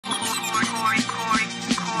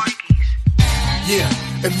Yeah,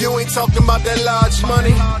 if you ain't talking about that large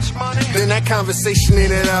money, then that conversation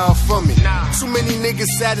ain't at all for me. Too many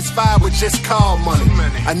niggas satisfied with just call money.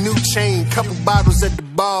 A new chain, couple bottles at the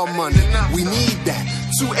bar money. We need that.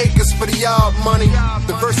 2 acres for the yard money.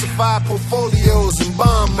 Diversified portfolios and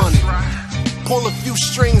bond money. Pull a few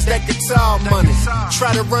strings, that guitar money.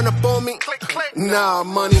 Try to run up on me? Nah,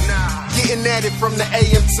 money. Getting at it from the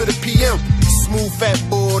AM to the PM. Smooth fat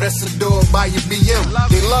boy, that's a door by your BM.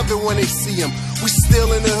 They love it when they see him. We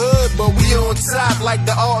still in the hood, but we on top like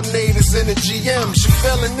the alternators in the GMs. You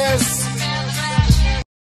feeling this?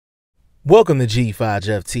 Welcome to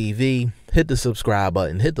G5Jeff TV. Hit the subscribe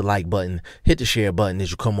button, hit the like button, hit the share button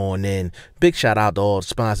as you come on in. Big shout out to all the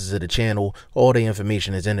sponsors of the channel. All the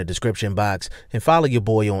information is in the description box. And follow your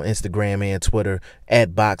boy on Instagram and Twitter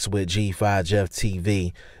at BoxingFirst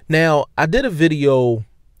TV. Now, I did a video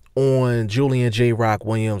on Julian J. Rock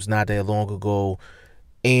Williams not that long ago,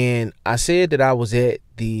 and I said that I was at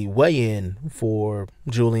the weigh-in for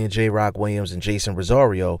Julian J. Rock Williams and Jason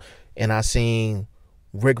Rosario, and I seen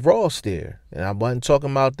Rick Ross there. And I wasn't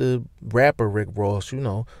talking about the rapper Rick Ross, you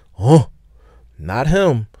know. Not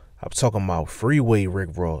him. I was talking about Freeway Rick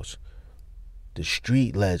Ross, the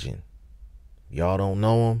street legend. Y'all don't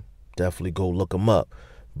know him? Definitely go look him up.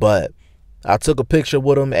 But I took a picture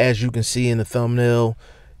with him, as you can see in the thumbnail,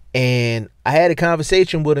 and I had a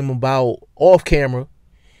conversation with him about off camera,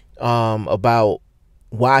 about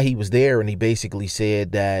why he was there, and he basically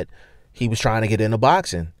said that he was trying to get into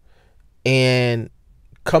boxing. And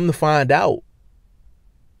come to find out,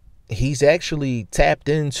 he's actually tapped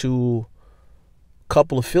into a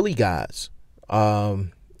couple of Philly guys.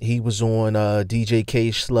 He was on DJ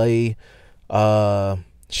K Slay,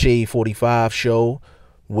 Shade 45 show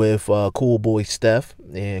with Cool Boy Steph,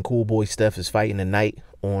 and Cool Boy Steph is fighting tonight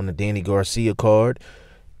on the Danny Garcia card.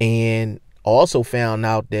 And also found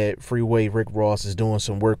out that Freeway Rick Ross is doing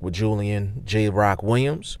some work with Julian J. Rock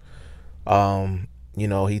Williams. You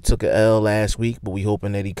know, he took a L last week, but we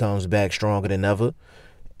hoping that he comes back stronger than ever.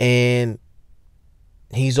 And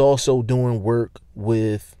he's also doing work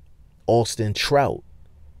with Austin Trout.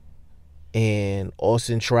 And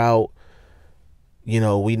Austin Trout, you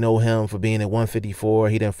know, we know him for being at 154.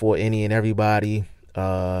 He done fought any and everybody.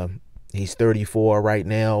 He's 34 right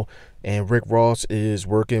now. And Rick Ross is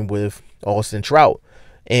working with Austin Trout.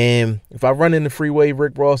 And if I run into Freeway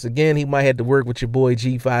Rick Ross again, he might have to work with your boy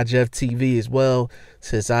G5Jeff TV as well,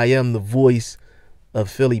 since I am the voice of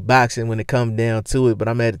Philly boxing when it comes down to it. But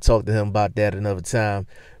I'm going to talk to him about that another time.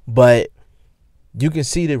 But you can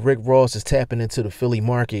see that Rick Ross is tapping into the Philly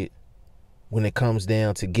market when it comes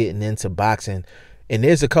down to getting into boxing. And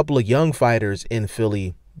there's a couple of young fighters in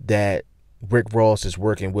Philly that Rick Ross is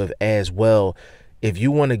working with as well. If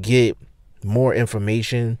you want to get more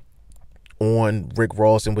information on Rick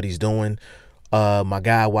Ross and what he's doing, my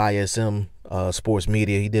guy YSM Sports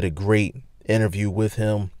Media, he did a great interview with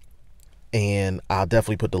him, and I'll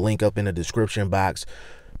definitely put the link up in the description box.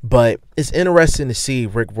 But it's interesting to see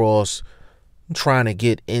Rick Ross trying to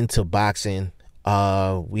get into boxing.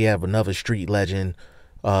 We have another street legend,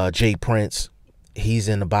 Jay Prince. He's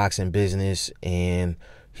in the boxing business, and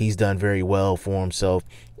he's done very well for himself.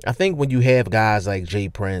 I think when you have guys like Jay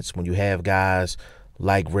Prince, when you have guys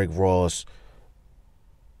like Rick Ross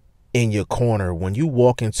in your corner, when you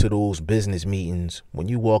walk into those business meetings, when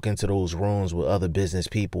you walk into those rooms with other business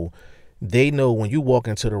people, they know when you walk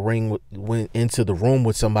into the room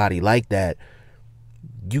with somebody like that,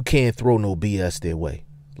 you can't throw no BS their way.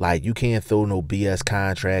 Like, you can't throw no BS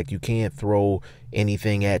contract. You can't throw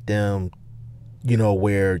anything at them, you know,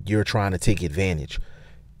 where you're trying to take advantage.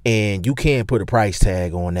 And you can't put a price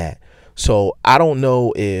tag on that. So I don't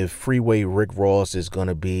know if Freeway Rick Ross is going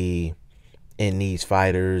to be in these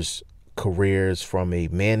fighters' careers from a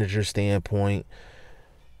manager standpoint,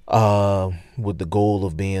 with the goal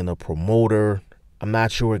of being a promoter. I'm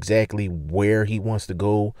not sure exactly where he wants to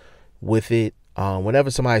go with it. Whenever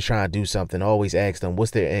somebody's trying to do something, I always ask them,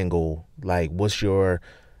 what's their end goal? Like, what's your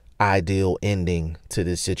ideal ending to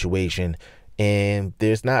this situation? And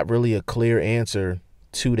there's not really a clear answer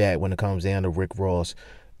to that when it comes down to Rick Ross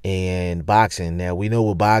and boxing. Now, we know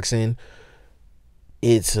with boxing,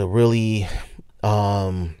 it's a really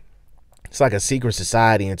it's like a secret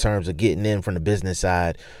society in terms of getting in from the business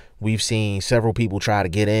side. We've seen several people try to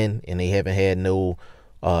get in, and they haven't had no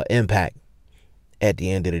impact at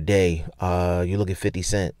the end of the day. You look at 50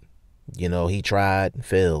 Cent, you know, he tried,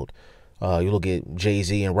 failed. You look at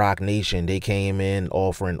Jay-Z and Rock Nation, they came in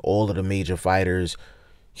offering all of the major fighters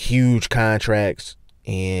huge contracts,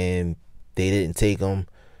 and they didn't take them.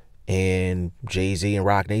 And Jay-Z and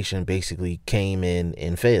Rock Nation basically came in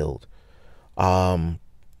and failed.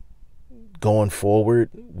 going forward,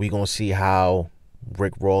 we gonna see how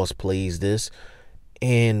Rick Ross plays this.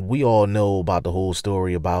 And we all know about the whole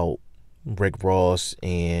story about Rick Ross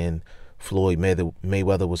and Floyd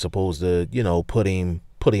Mayweather was supposed to, you know, put him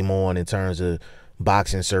on in terms of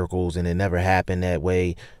boxing circles, and it never happened that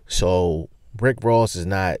way. So Rick Ross is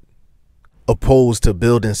not opposed to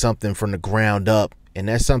building something from the ground up, and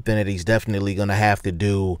that's something that he's definitely going to have to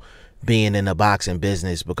do being in the boxing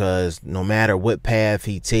business, because no matter what path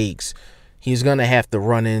he takes, he's going to have to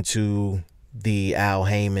run into the Al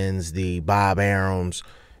Haymans, the Bob Arums,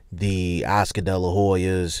 the Oscar De La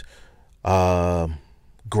Hoyas,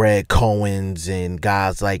 Greg Cohen's, and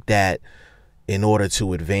guys like that in order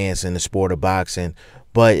to advance in the sport of boxing.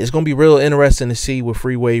 But it's going to be real interesting to see what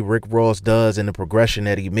Freeway Rick Ross does and the progression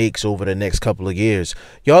that he makes over the next couple of years.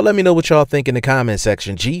 Y'all let me know what y'all think in the comment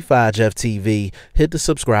section. G5Jeff TV, hit the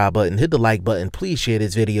subscribe button, hit the like button. Please share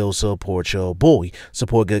this video, support your boy.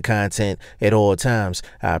 Support good content at all times.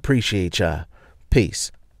 I appreciate y'all.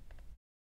 Peace.